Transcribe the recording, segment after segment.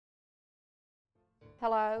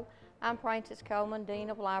Hello, I'm Frances Coleman, Dean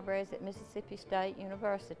of Libraries at Mississippi State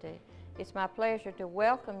University. It's my pleasure to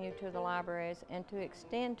welcome you to the libraries and to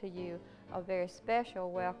extend to you a very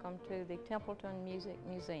special welcome to the Templeton Music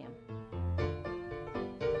Museum.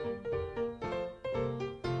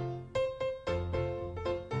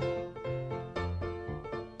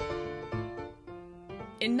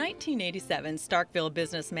 In 1987, Starkville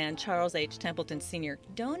businessman Charles H. Templeton Sr.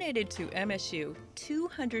 donated to MSU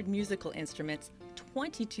 200 musical instruments,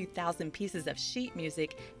 22,000 pieces of sheet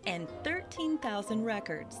music, and 13,000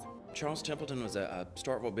 records. Charles Templeton was a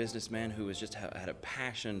Starkville businessman who was just had a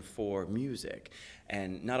passion for music,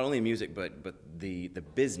 and not only music, but the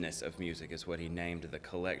business of music is what he named the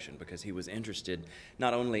collection, because he was interested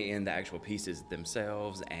not only in the actual pieces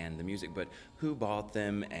themselves and the music, but who bought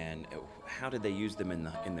them and how did they use them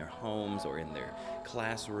in their homes or in their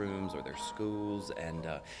classrooms or their schools, and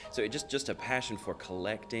so it just a passion for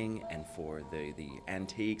collecting and for the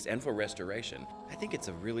antiques and for restoration. I think it's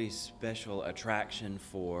a really special attraction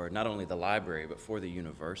for not only the library but for the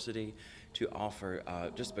university to offer,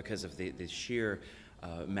 just because of the sheer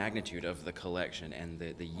magnitude of the collection and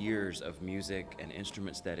the years of music and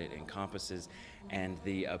instruments that it encompasses, and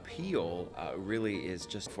the appeal really is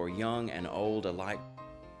just for young and old alike.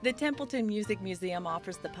 The Templeton Music Museum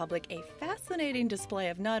offers the public a fascinating display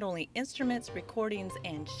of not only instruments, recordings,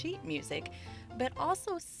 and sheet music, but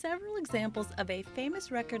also several examples of a famous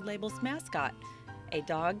record label's mascot, a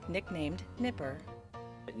dog nicknamed Nipper.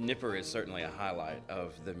 Nipper is certainly a highlight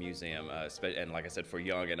of the museum, and like I said, for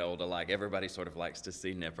young and old alike, everybody sort of likes to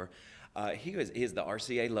see Nipper. He is the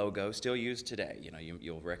RCA logo, still used today. You know,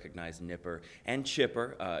 you'll recognize Nipper and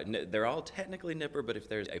Chipper. They're all technically Nipper, but if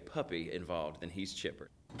there's a puppy involved, then he's Chipper.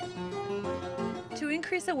 To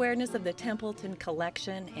increase awareness of the Templeton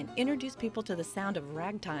collection and introduce people to the sound of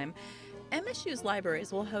ragtime, MSU's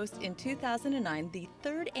libraries will host in 2009 the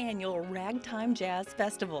 3rd annual Ragtime Jazz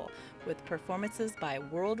Festival with performances by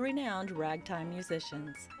world-renowned ragtime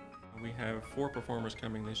musicians. We have 4 performers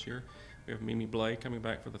coming this year. We have Mimi Blay coming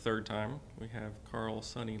back for the 3rd time. We have Carl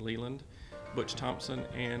Sonny Leland, Butch Thompson,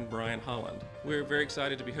 and Brian Holland. We're very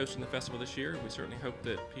excited to be hosting the festival this year. We certainly hope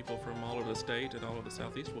that people from all over the state and all over the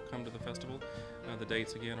Southeast will come to the festival. The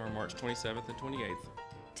dates again are March 27th and 28th.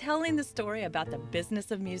 Telling the story about the business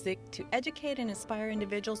of music to educate and inspire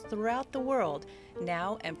individuals throughout the world,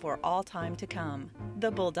 now and for all time to come. The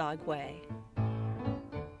Bulldog Way.